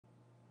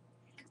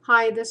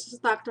Hi, this is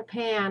Dr.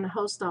 Pan,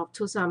 host of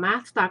Tucson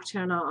Math Doc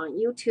channel on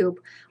YouTube.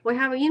 We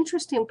have an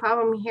interesting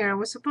problem here.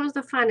 We're supposed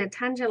to find a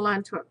tangent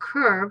line to a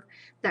curve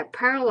that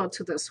parallel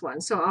to this one.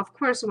 So of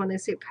course, when they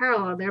say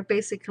parallel, they're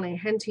basically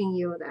hinting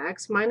you that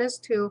x minus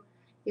 2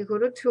 equal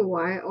to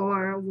 2y,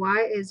 or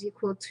y is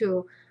equal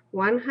to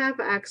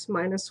 1/2 x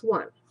minus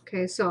 1.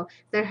 Okay, so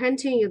they're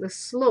hinting you the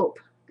slope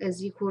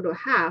is equal to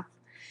half.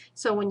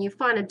 So when you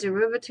find a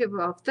derivative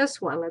of this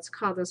one, let's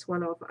call this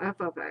one of f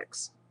of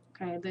x.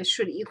 Okay, they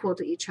should equal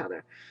to each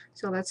other.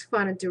 So let's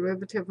find a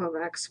derivative of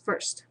x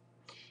first.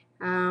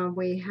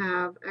 We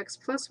have x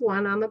plus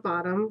 1 on the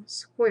bottom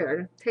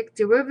squared. Take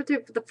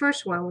derivative of the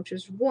first one, which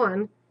is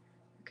 1.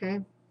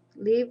 Okay,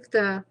 leave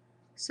the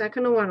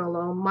second one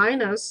alone,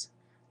 minus,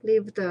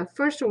 leave the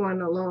first one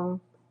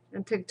alone,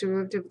 and take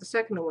derivative of the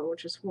second one,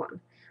 which is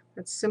 1.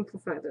 Let's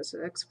simplify this.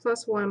 X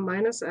plus 1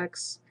 minus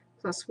x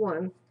plus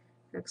 1,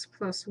 x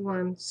plus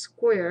 1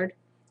 squared.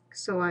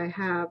 So I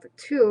have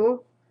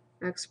 2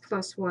 x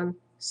plus 1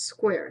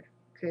 squared.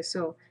 Okay,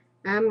 so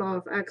m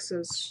of x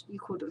is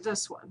equal to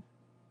this one.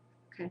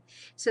 Okay,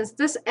 since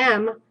this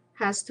m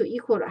has to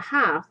equal to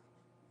half,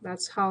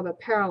 that's how the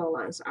parallel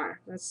lines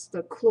are. That's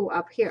the clue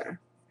up here.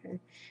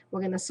 Okay, we're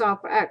going to solve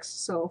for x.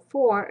 So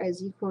 4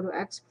 is equal to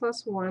x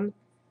plus 1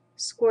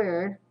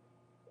 squared.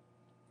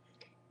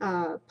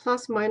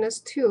 Plus minus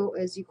 2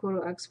 is equal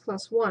to x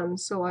plus 1.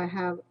 So I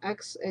have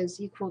x is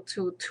equal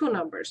to two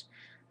numbers,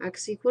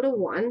 x equal to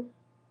 1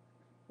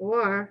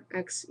 or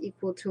x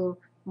equal to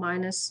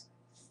minus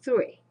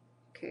 3.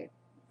 Okay.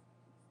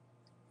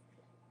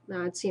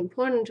 Now it's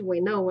important we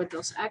know what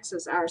those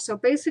x's are. So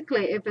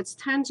basically, if it's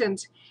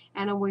tangent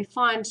and we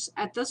find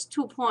at those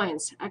 2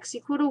 points, x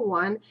equal to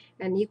 1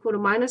 and equal to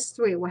minus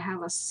 3, we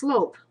have a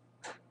slope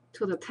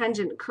to the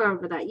tangent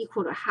curve that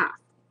equal to half.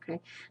 Okay.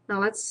 Now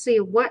let's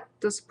see what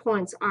those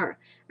points are.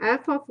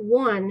 F of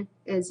 1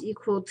 is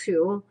equal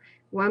to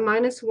 1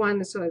 minus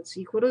 1, so it's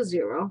equal to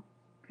 0.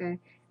 Okay.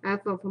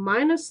 F of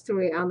minus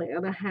 3, on the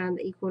other hand,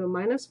 equal to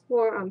minus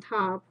 4 on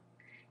top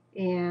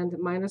and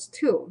minus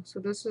 2. So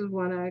this is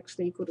one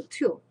actually equal to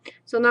 2.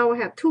 So now we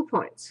have 2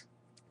 points.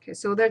 Okay,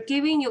 so they're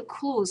giving you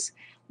clues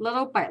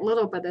little by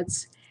little, but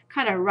it's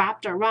kind of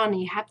wrapped around.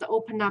 You have to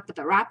open up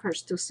the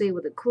wrappers to see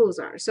what the clues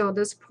are. So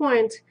this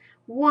point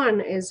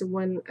 1 is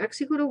when x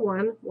equal to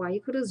 1, y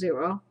equal to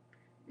 0.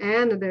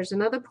 And there's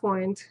another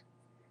point,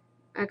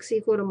 x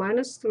equal to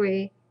minus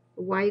 3,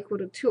 y equal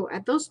to 2.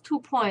 At those 2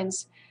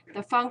 points,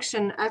 the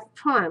function f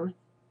prime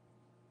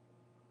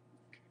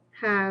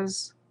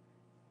has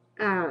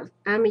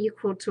m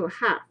equal to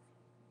half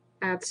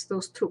at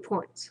those 2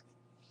 points.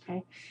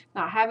 Okay.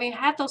 Now, having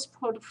had those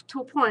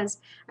 2 points,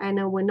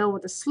 and we know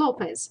what the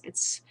slope is.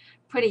 It's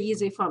pretty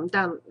easy from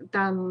down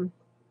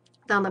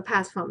the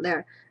path from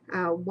there.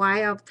 Y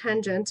of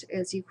tangent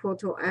is equal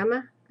to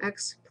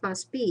mx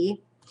plus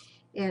b,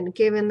 and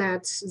given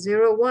that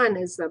 0, 1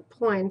 is the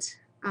point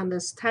on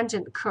this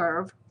tangent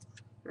curve,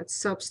 let's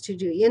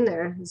substitute in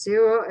there.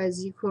 0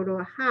 is equal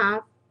to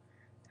half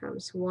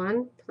times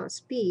 1 plus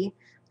b.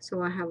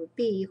 So I have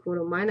b equal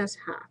to minus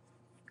half.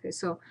 Okay,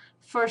 so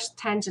first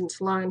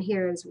tangent line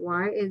here is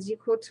y is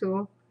equal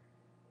to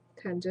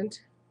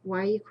tangent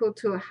y equal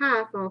to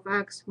half of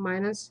x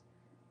minus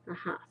a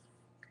half.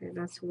 Okay,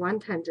 that's one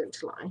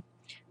tangent line,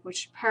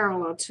 which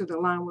parallel to the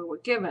line we were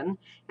given,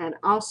 and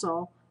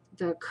also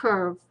the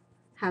curve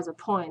has a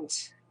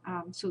point.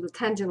 So the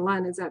tangent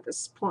line is at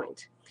this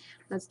point.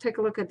 Let's take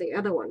a look at the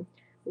other one.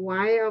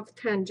 Y of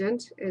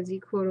tangent is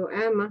equal to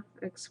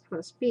mx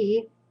plus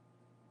b.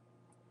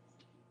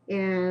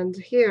 And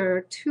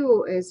here,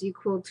 2 is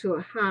equal to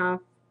a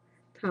half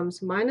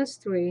times minus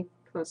 3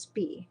 plus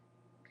b.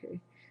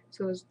 Okay,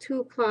 so it's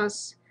 2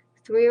 plus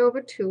 3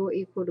 over 2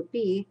 equal to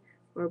b,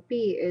 or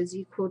b is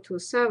equal to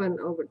 7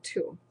 over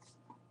 2.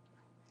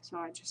 So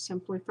I just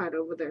simplified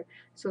over there.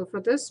 So for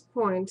this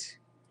point,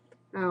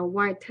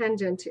 y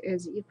tangent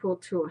is equal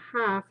to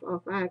half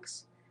of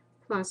x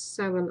plus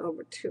 7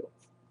 over 2.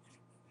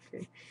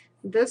 Okay.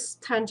 This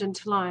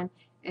tangent line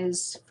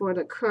is for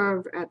the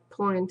curve at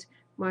point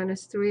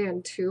minus 3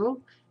 and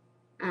 2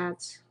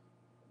 at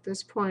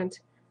this point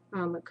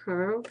on the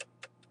curve.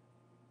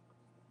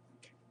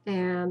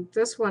 And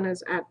this one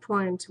is at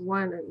point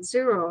 1 and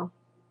 0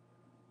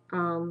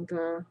 on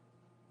the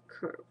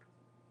curve.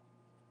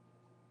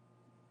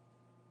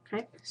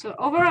 Okay, so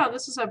overall,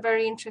 this is a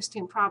very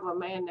interesting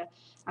problem and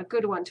a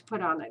good one to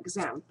put on the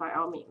exam by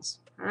all means.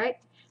 All right,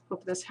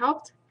 hope this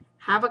helped.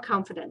 Have a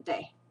confident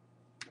day.